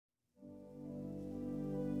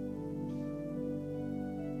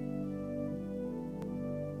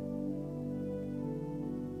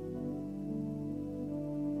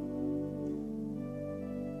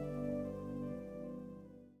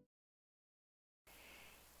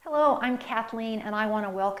Hello, I'm Kathleen, and I want to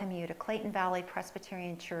welcome you to Clayton Valley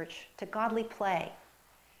Presbyterian Church to Godly Play,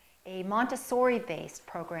 a Montessori-based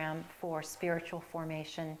program for spiritual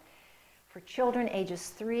formation for children ages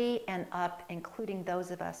 3 and up, including those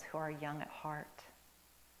of us who are young at heart.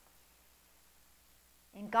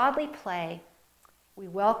 In Godly Play, we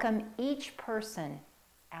welcome each person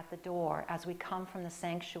at the door as we come from the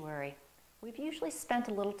sanctuary. We've usually spent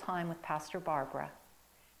a little time with Pastor Barbara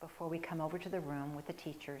before we come over to the room with the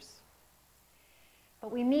teachers.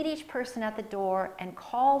 But we meet each person at the door and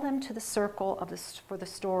call them to the circle for the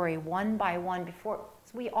story one by one. So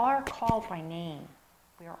we are called by name.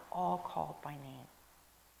 We are all called by name.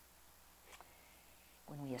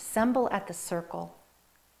 When we assemble at the circle,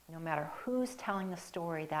 no matter who's telling the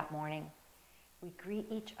story that morning, we greet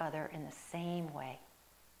each other in the same way.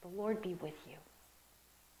 The Lord be with you.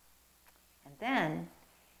 And then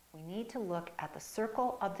we need to look at the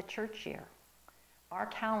circle of the church year, our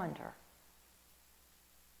calendar.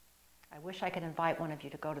 I wish I could invite one of you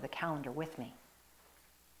to go to the calendar with me.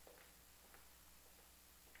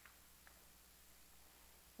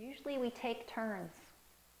 Usually we take turns,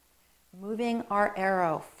 moving our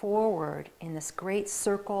arrow forward in this great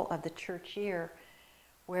circle of the church year,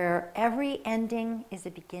 where every ending is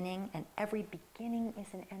a beginning and every beginning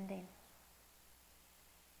is an ending.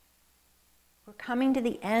 We're coming to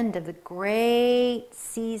the end of the great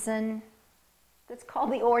season that's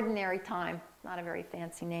called the ordinary time. Not a very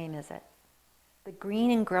fancy name, is it? The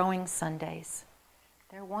green and growing Sundays.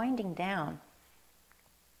 They're winding down.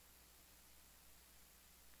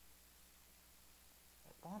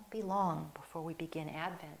 It won't be long before we begin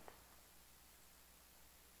Advent.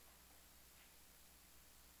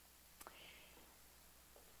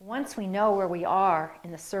 Once we know where we are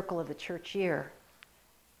in the circle of the church year,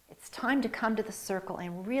 it's time to come to the circle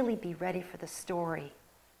and really be ready for the story.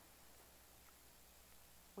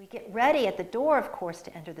 We get ready at the door, of course,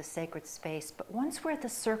 to enter the sacred space, but once we're at the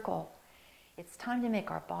circle, it's time to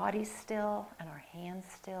make our bodies still and our hands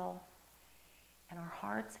still and our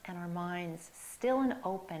hearts and our minds still and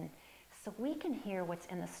open so we can hear what's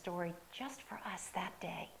in the story just for us that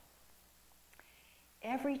day.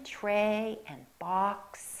 Every tray and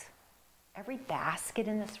box, every basket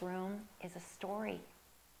in this room is a story.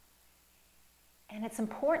 And it's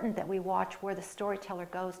important that we watch where the storyteller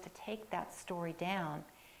goes to take that story down,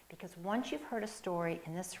 because once you've heard a story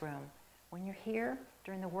in this room, when you're here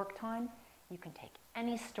during the work time, you can take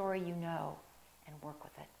any story you know and work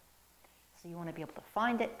with it. So you want to be able to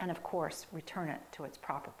find it and, of course, return it to its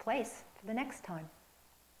proper place for the next time.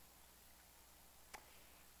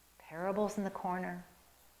 Parables in the corner,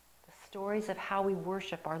 the stories of how we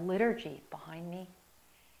worship, our liturgy behind me,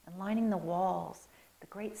 and lining the walls, the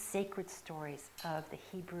great sacred stories of the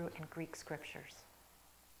Hebrew and Greek scriptures.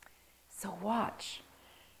 So watch.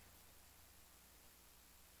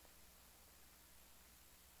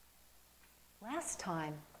 Last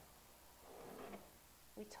time,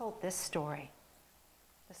 we told this story,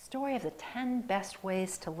 the story of the 10 best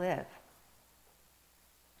ways to live.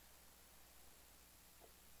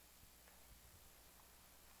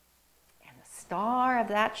 And the star of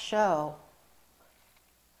that show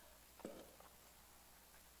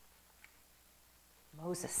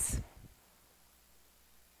Moses.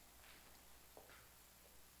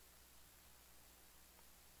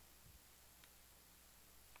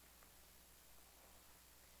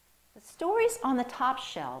 The stories on the top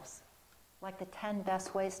shelves, like the 10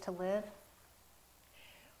 best ways to live,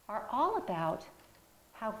 are all about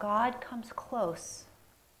how God comes close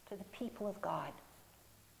to the people of God.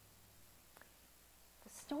 The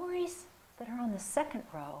stories that are on the second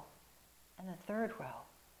row and the third row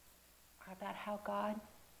are about how God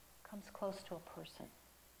comes close to a person.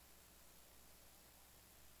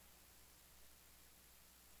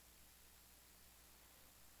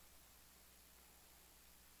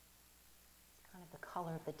 It's kind of the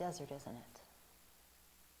color of the desert, isn't it?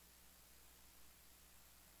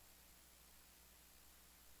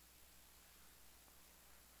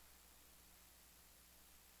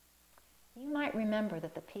 You might remember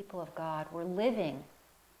that the people of God were living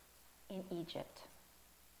in Egypt.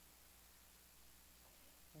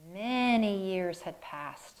 Many years had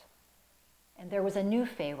passed, and there was a new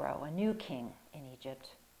Pharaoh, a new king in Egypt,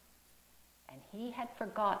 and he had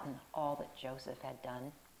forgotten all that Joseph had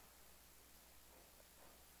done.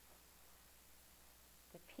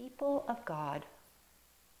 The people of God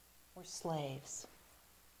were slaves.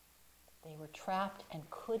 They were trapped and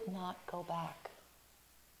could not go back.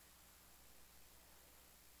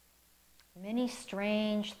 Many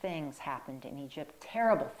strange things happened in Egypt,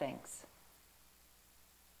 terrible things.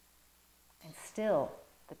 And still,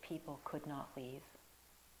 the people could not leave.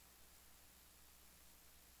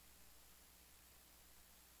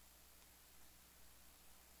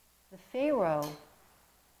 The Pharaoh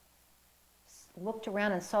looked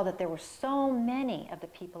around and saw that there were so many of the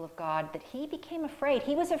people of God that he became afraid.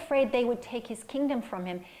 He was afraid they would take his kingdom from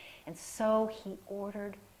him, and so he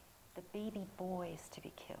ordered the baby boys to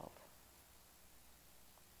be killed.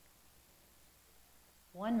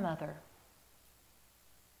 One mother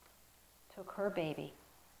took her baby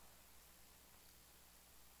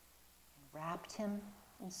and wrapped him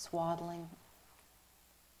in swaddling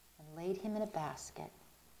and laid him in a basket.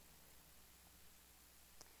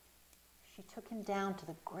 She took him down to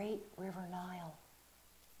the great river Nile.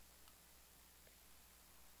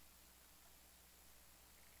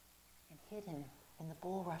 And hid him in the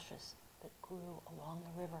bulrushes that grew along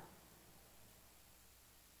the river.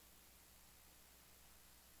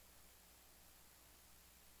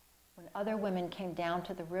 When other women came down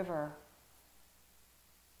to the river,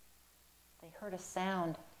 they heard a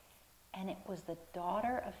sound, and it was the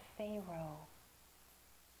daughter of Pharaoh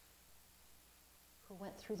who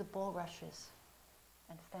went through the bulrushes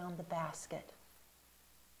and found the basket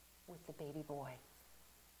with the baby boy.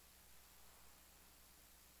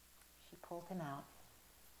 She pulled him out.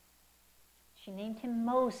 She named him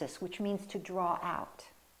Moses, which means to draw out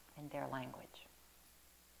in their language.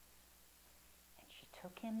 And she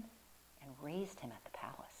took him and raised him at the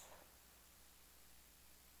palace.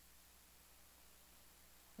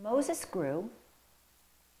 Moses grew.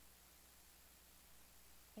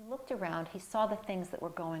 He looked around, he saw the things that were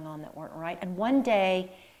going on that weren't right, and one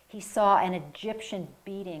day he saw an Egyptian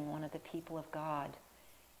beating one of the people of God,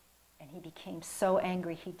 and he became so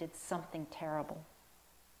angry he did something terrible.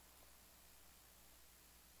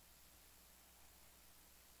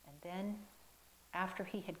 And then, after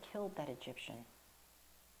he had killed that Egyptian,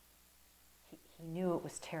 he knew it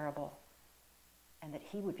was terrible and that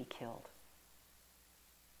he would be killed.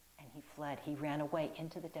 And he fled. He ran away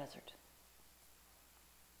into the desert.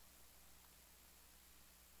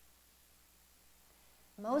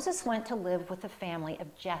 Moses went to live with the family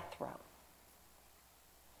of Jethro.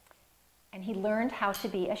 And he learned how to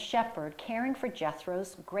be a shepherd, caring for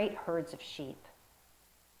Jethro's great herds of sheep.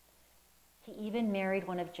 He even married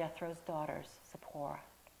one of Jethro's daughters, Zipporah.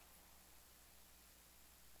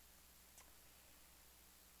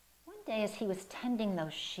 One day as he was tending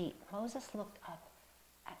those sheep, Moses looked up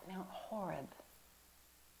at Mount Horeb,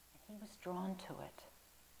 and he was drawn to it.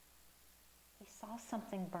 He saw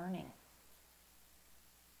something burning.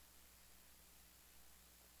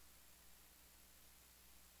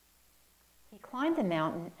 He climbed the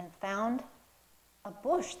mountain and found a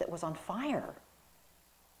bush that was on fire.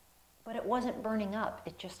 But it wasn't burning up,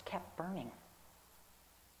 it just kept burning.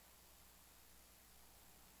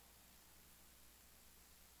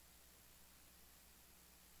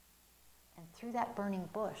 And through that burning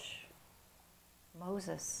bush,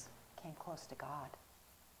 Moses came close to God.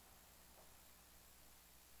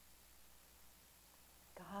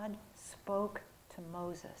 God spoke to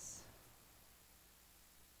Moses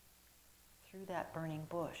through that burning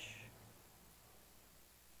bush.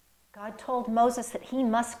 God told Moses that he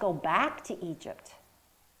must go back to Egypt,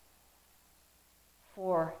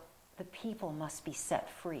 for the people must be set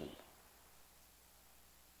free.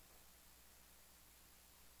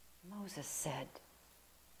 Moses said,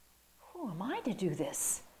 "Who am I to do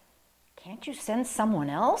this? Can't you send someone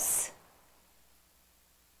else?"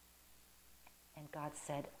 And God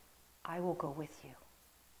said, "I will go with you."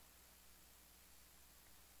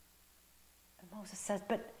 And Moses says,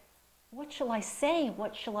 "But what shall I say?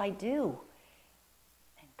 What shall I do?"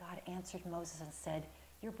 And God answered Moses and said,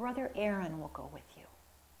 "Your brother Aaron will go with you,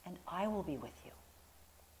 and I will be with you."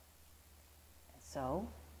 And so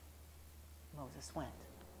Moses went.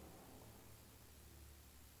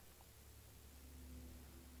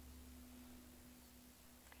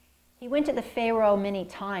 He went to the Pharaoh many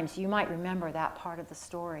times. You might remember that part of the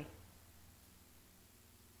story.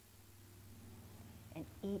 And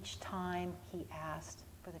each time he asked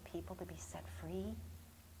for the people to be set free,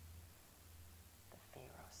 the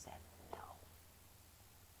Pharaoh said no.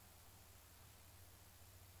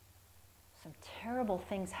 Some terrible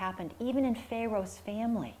things happened, even in Pharaoh's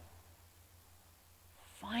family.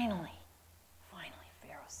 Finally,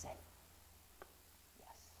 Pharaoh said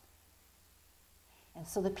yes. And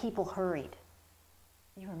so the people hurried.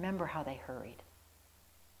 You remember how they hurried.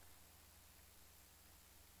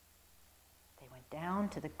 They went down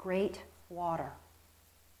to the great water.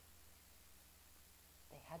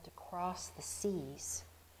 They had to cross the seas.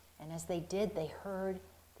 And as they did, they heard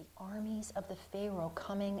the armies of the Pharaoh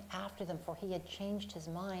coming after them, for he had changed his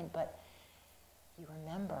mind. But you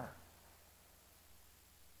remember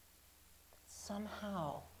that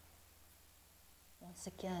somehow, once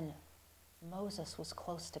again, Moses was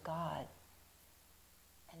close to God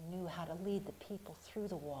and knew how to lead the people through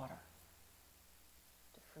the water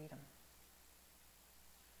to freedom.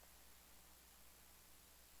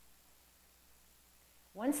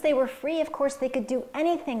 Once they were free, of course, they could do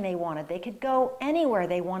anything they wanted. They could go anywhere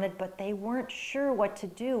they wanted, but they weren't sure what to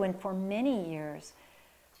do. And for many years,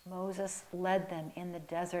 Moses led them in the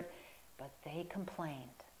desert, but they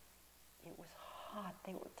complained. It was hot.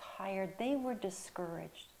 They were tired. They were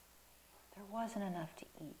discouraged. There wasn't enough to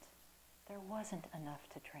eat. There wasn't enough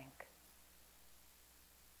to drink.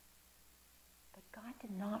 But God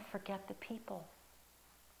did not forget the people.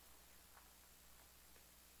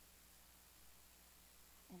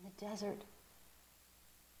 In the desert,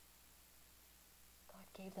 God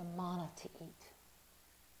gave them manna to eat.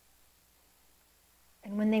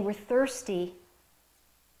 And when they were thirsty,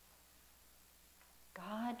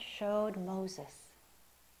 God showed Moses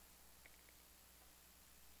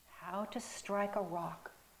how to strike a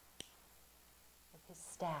rock with his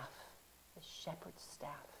staff, his shepherd's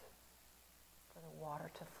staff, for the water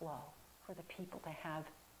to flow, for the people to have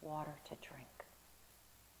water to drink.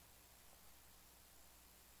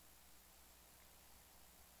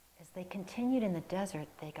 As they continued in the desert,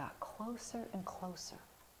 they got closer and closer.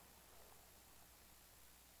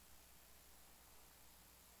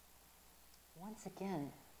 Once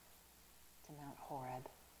again to Mount Horeb,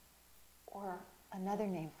 or another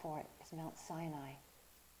name for it is Mount Sinai.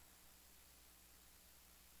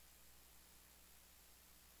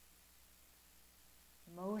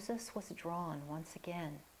 Moses was drawn once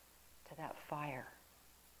again to that fire.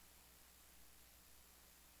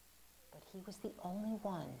 But he was the only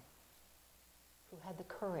one who had the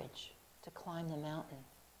courage to climb the mountain,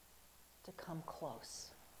 to come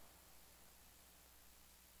close.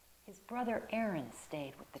 His brother Aaron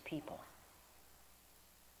stayed with the people.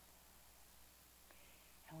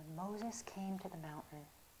 And when Moses came to the mountain,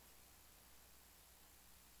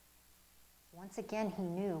 once again he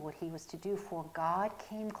knew what he was to do, for God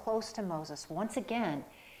came close to Moses once again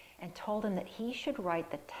and told him that he should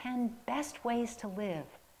write the 10 best ways to live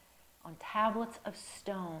on tablets of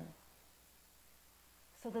stone,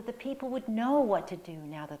 so that the people would know what to do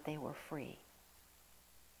now that they were free.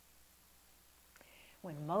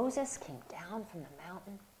 When Moses came down from the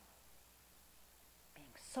mountain, being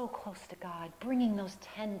so close to God, bringing those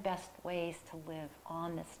 10 best ways to live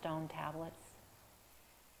on the stone tablets,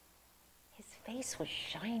 his face was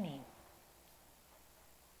shining.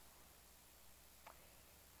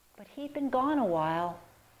 But he'd been gone a while.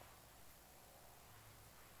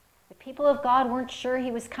 The people of God weren't sure he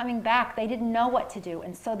was coming back. They didn't know what to do.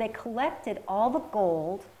 And so they collected all the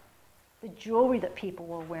gold, the jewelry that people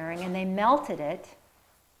were wearing, and they melted it.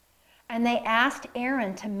 And they asked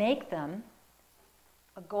Aaron to make them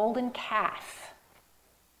a golden calf.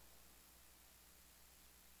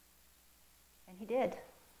 And he did.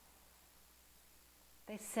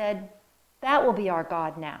 They said, "That will be our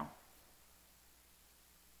God now."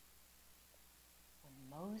 When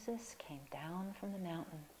Moses came down from the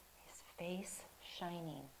mountain, his face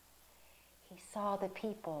shining, he saw the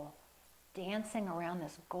people dancing around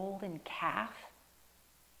this golden calf.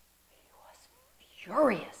 He was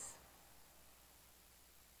furious.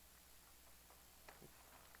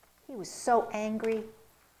 He was so angry.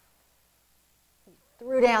 He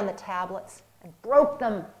threw down the tablets and broke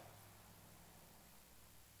them.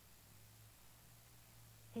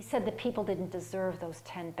 He said the people didn't deserve those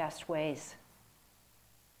 10 best ways.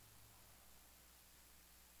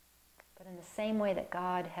 But in the same way that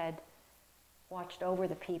God had watched over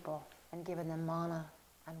the people and given them manna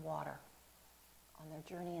and water on their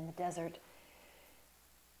journey in the desert,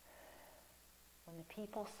 when the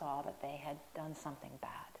people saw that they had done something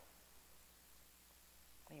bad,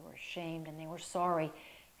 they were ashamed and they were sorry,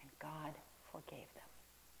 and God forgave them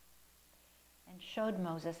and showed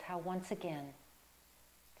Moses how once again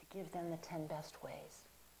to give them the 10 best ways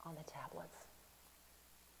on the tablets,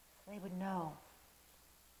 so they would know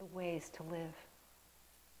the ways to live.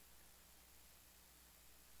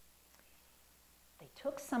 They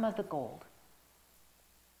took some of the gold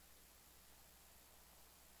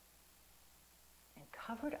and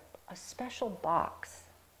covered up a special box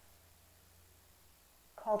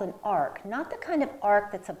called an ark. Not the kind of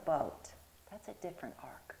ark that's a boat. That's a different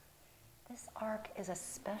ark. This ark is a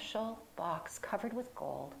special box covered with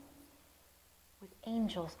gold with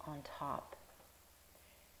angels on top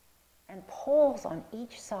and poles on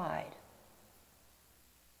each side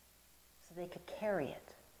so they could carry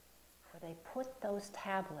it. For they put those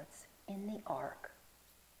tablets in the ark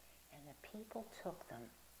and the people took them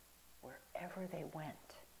wherever they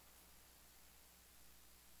went.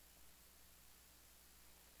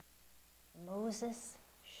 Moses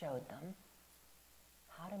showed them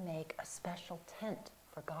how to make a special tent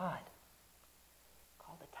for God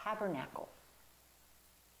called the tabernacle,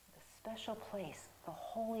 the special place, the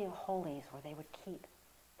Holy of Holies, where they would keep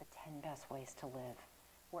the 10 best ways to live,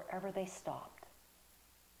 wherever they stopped.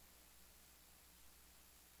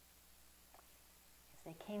 As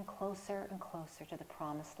they came closer and closer to the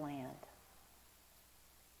promised land,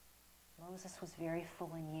 Moses was very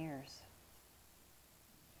full in years.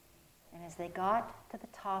 And as they got to the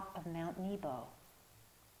top of Mount Nebo,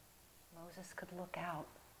 Moses could look out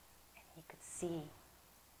and he could see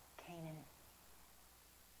Canaan.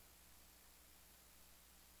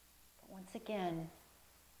 But once again,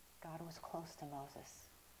 God was close to Moses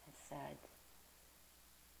and said,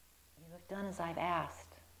 "You have done as I've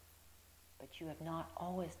asked, but you have not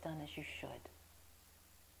always done as you should,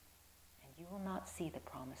 and you will not see the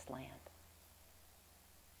promised land."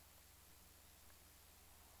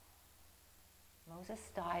 Moses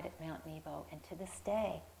died at Mount Nebo, and to this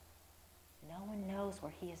day, no one knows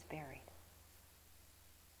where he is buried.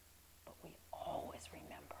 But we always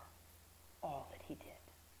remember all that he did.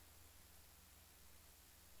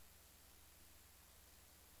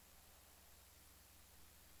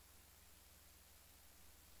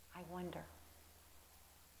 I wonder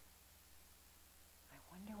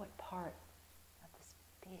what part of this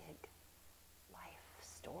big life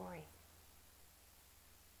story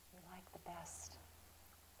you like the best.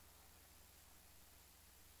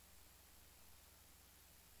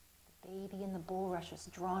 The baby in the bulrushes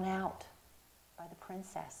drawn out by the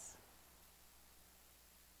princess,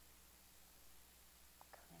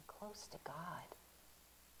 coming close to God,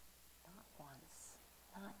 not once,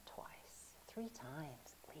 not twice, 3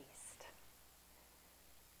 times at least.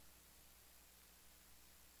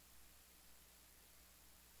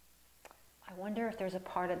 I wonder if there's a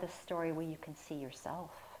part of this story where you can see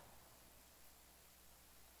yourself.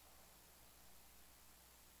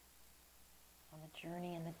 On the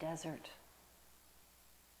journey in the desert.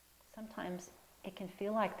 Sometimes it can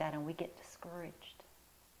feel like that and we get discouraged.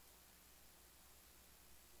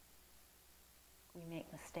 We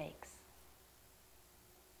make mistakes.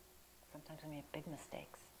 Sometimes we make big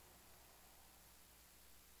mistakes.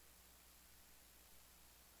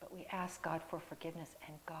 But we ask God for forgiveness,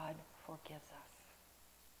 and God forgives us.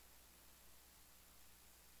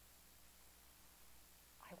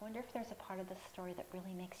 I wonder if there's a part of this story that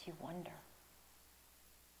really makes you wonder.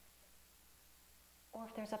 Or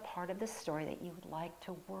if there's a part of this story that you would like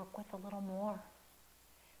to work with a little more.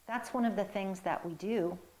 That's one of the things that we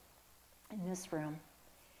do in this room.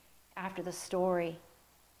 After the story,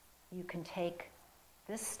 you can take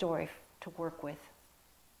this story to work with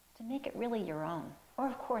to make it really your own. Or,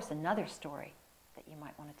 of course, another story that you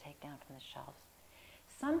might want to take down from the shelves.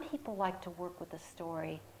 Some people like to work with the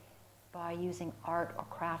story by using art or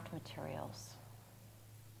craft materials.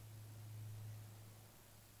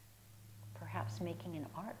 Perhaps making an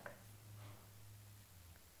ark.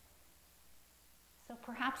 So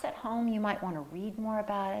perhaps at home you might want to read more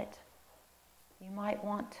about it. You might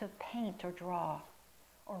want to paint or draw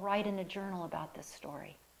or write in a journal about this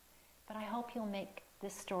story. But I hope you'll make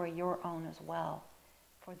this story your own as well,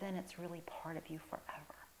 for then it's really part of you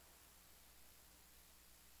forever.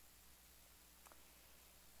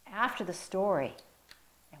 After the story,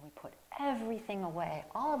 and we put everything away,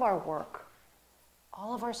 all of our work,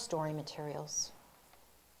 all of our story materials.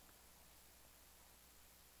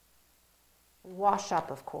 We wash up,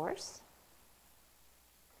 of course,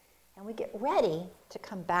 and we get ready to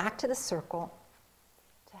come back to the circle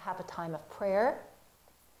to have a time of prayer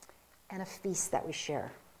and a feast that we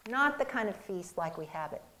share. Not the kind of feast like we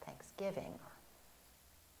have at Thanksgiving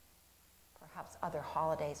or perhaps other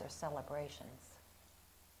holidays or celebrations.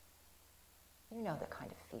 You know the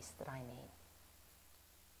kind of feast that I mean.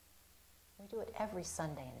 We do it every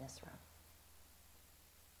Sunday in this room.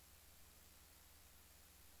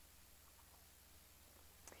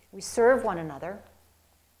 We serve one another,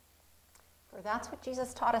 for that's what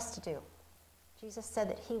Jesus taught us to do. Jesus said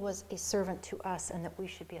that he was a servant to us and that we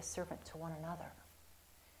should be a servant to one another.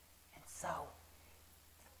 And so,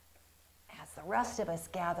 as the rest of us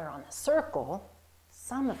gather on the circle,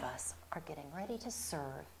 some of us are getting ready to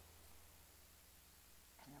serve,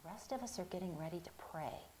 and the rest of us are getting ready to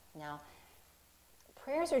pray. Now,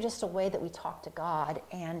 prayers are just a way that we talk to God,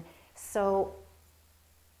 and so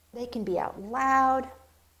they can be out loud,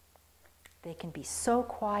 they can be so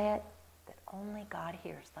quiet that only God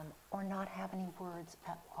hears them, or not have any words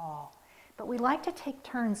at all. But we like to take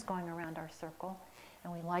turns going around our circle,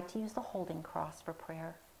 and we like to use the holding cross for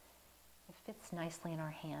prayer. It fits nicely in our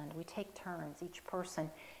hand. We take turns, each person,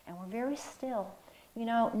 and we're very still, You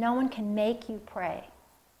know, no one can make you pray.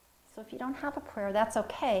 So if you don't have a prayer, that's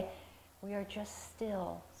okay. We are just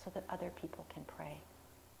still so that other people can pray.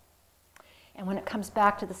 And when it comes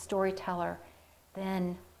back to the storyteller,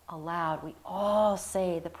 then aloud, we all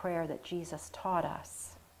say the prayer that Jesus taught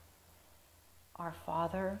us. Our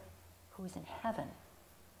Father, who is in heaven,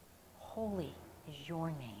 holy is your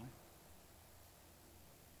name.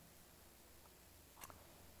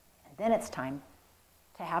 And then it's time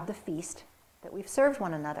to have the feast that we've served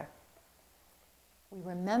one another. We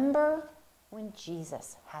remember when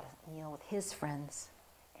Jesus had a meal with his friends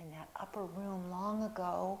in that upper room long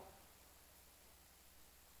ago.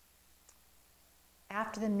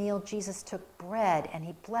 After the meal, Jesus took bread and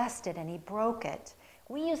he blessed it and he broke it.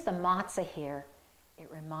 We use the matzah here. It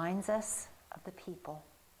reminds us of the people.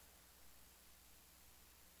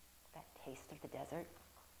 That taste of the desert.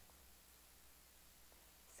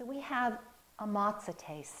 So we have a matzah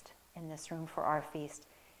taste in this room for our feast.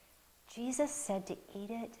 Jesus said to eat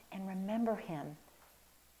it and remember him,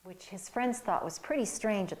 which his friends thought was pretty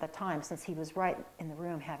strange at the time since he was right in the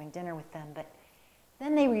room having dinner with them. But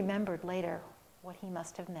then they remembered later what he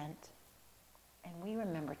must have meant. And we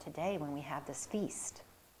remember today when we have this feast.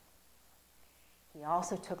 He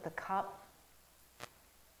also took the cup.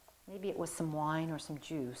 Maybe it was some wine or some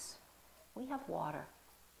juice. We have water.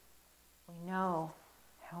 We know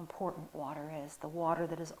how important water is, the water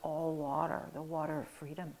that is all water, the water of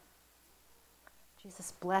freedom.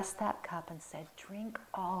 Jesus blessed that cup and said, drink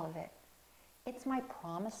all of it. It's my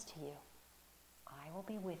promise to you. I will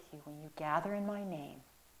be with you when you gather in my name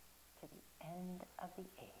to the end of the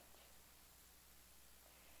age.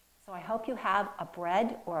 So I hope you have a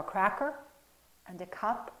bread or a cracker and a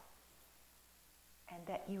cup, and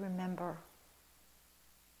that you remember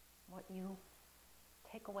what you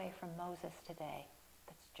take away from Moses today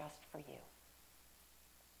that's just for you.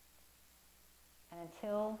 And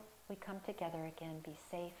until we come together again, be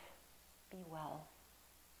safe, be well.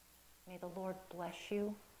 May the Lord bless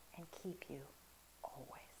you and keep you.